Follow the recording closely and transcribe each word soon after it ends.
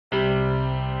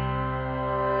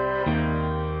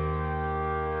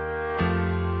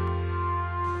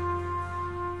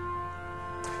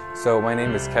So my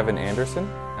name is Kevan Anderson,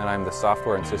 and I'm the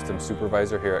Software and Systems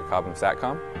Supervisor here at Cobham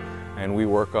SATCOM, and we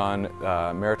work on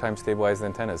maritime stabilized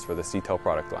antennas for the Sea Tel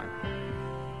product line.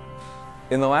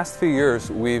 In the last few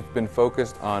years, we've been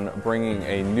focused on bringing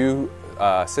a new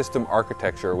system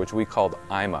architecture, which we called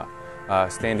IMA,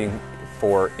 standing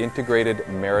for Integrated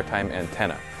Maritime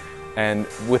Antenna. And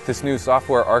with this new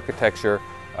software architecture,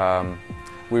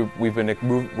 we've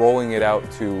been rolling it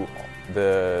out to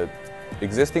the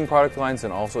existing product lines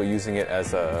and also using it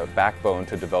as a backbone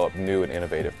to develop new and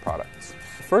innovative products.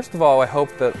 First of all, I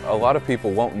hope that a lot of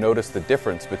people won't notice the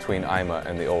difference between IMA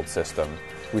and the old system.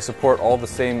 We support all the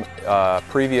same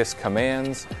previous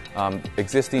commands.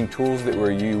 Existing tools that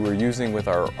you were using with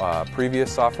our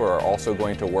previous software are also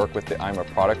going to work with the IMA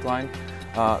product line.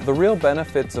 The real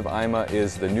benefits of IMA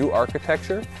is the new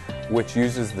architecture, which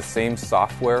uses the same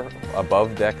software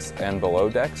above decks and below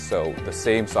decks. So the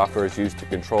same software is used to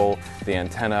control the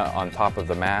antenna on top of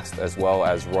the mast, as well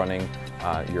as running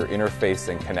your interface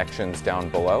and connections down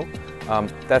below.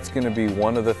 That's going to be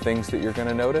one of the things that you're going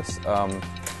to notice.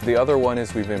 The other one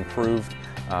is we've improved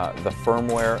the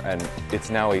firmware, and it's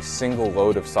now a single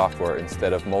load of software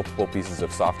instead of multiple pieces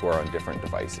of software on different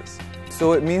devices.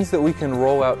 So it means that we can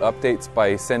roll out updates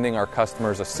by sending our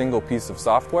customers a single piece of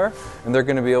software, and they're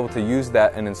going to be able to use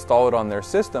that and install it on their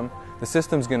system. The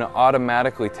system's going to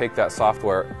automatically take that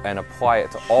software and apply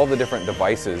it to all the different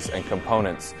devices and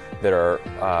components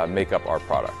that make up our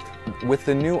product. With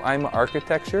the new IMA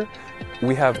architecture,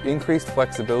 we have increased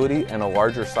flexibility and a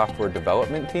larger software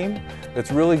development team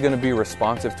that's really going to be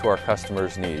responsive to our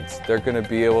customers' needs. They're going to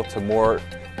be able to more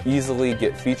easily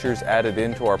get features added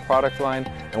into our product line,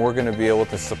 and we're going to be able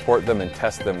to support them and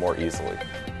test them more easily.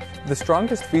 The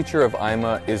strongest feature of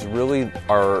IMA is really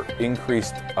our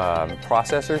increased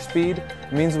processor speed.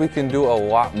 It means we can do a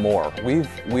lot more. We've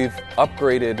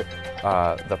upgraded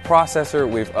the processor,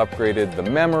 we've upgraded the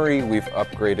memory, we've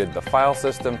upgraded the file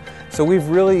system. So we've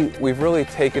really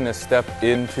taken a step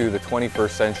into the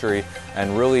 21st century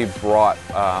and really brought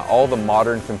all the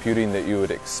modern computing that you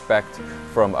would expect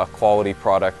from a quality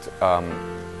product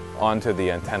onto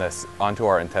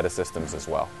our antenna systems as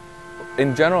well.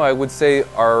 In general, I would say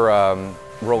our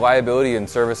reliability and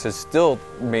service has still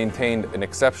maintained an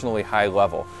exceptionally high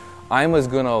level. IMA is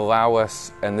going to allow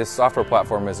us, and this software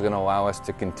platform is going to allow us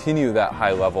to continue that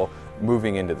high level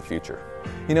moving into the future.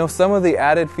 You know, some of the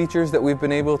added features that we've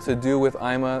been able to do with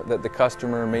IMA that the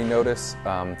customer may notice,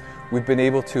 we've been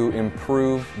able to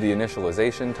improve the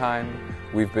initialization time.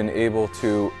 We've been able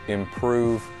to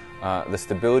improve the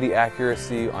stability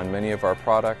accuracy on many of our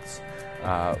products.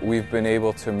 We've been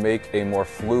able to make a more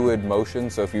fluid motion,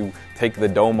 so if you take the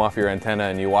dome off your antenna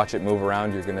and you watch it move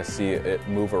around, you're going to see it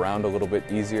move around a little bit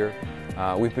easier.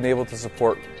 We've been able to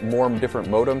support more different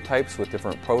modem types with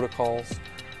different protocols.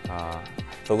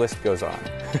 The list goes on.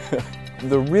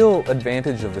 The real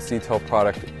advantage of the Sea Tel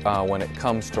product when it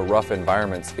comes to rough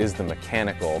environments is the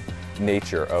mechanical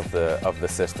nature of the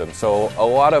system. So a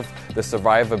lot of the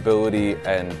survivability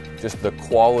and just the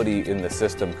quality in the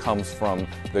system comes from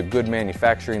the good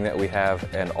manufacturing that we have,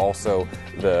 and also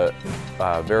the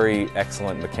very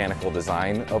excellent mechanical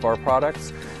design of our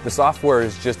products. The software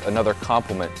is just another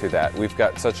complement to that. We've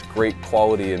got such great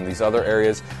quality in these other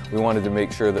areas. We wanted to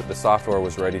make sure that the software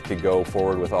was ready to go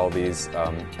forward with all these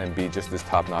and be just as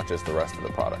top-notch as the rest of the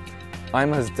product.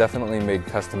 IMA has definitely made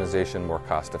customization more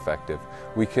cost-effective.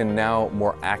 We can now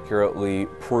more accurately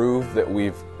prove that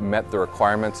we've met the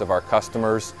requirements of our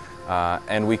customers,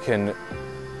 and we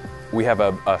have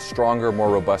a stronger, more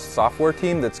robust software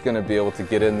team that's going to be able to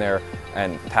get in there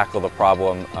and tackle the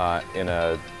problem in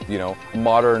a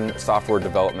modern software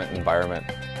development environment.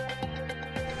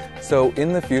 So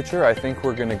in the future, I think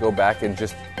we're going to go back and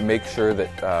just make sure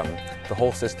that the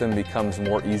whole system becomes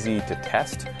more easy to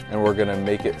test, and we're going to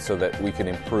make it so that we can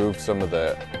improve some of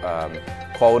the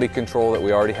quality control that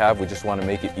we already have. We just want to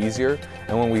make it easier,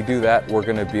 and when we do that, we're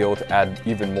going to be able to add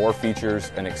even more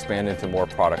features and expand into more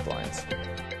product lines.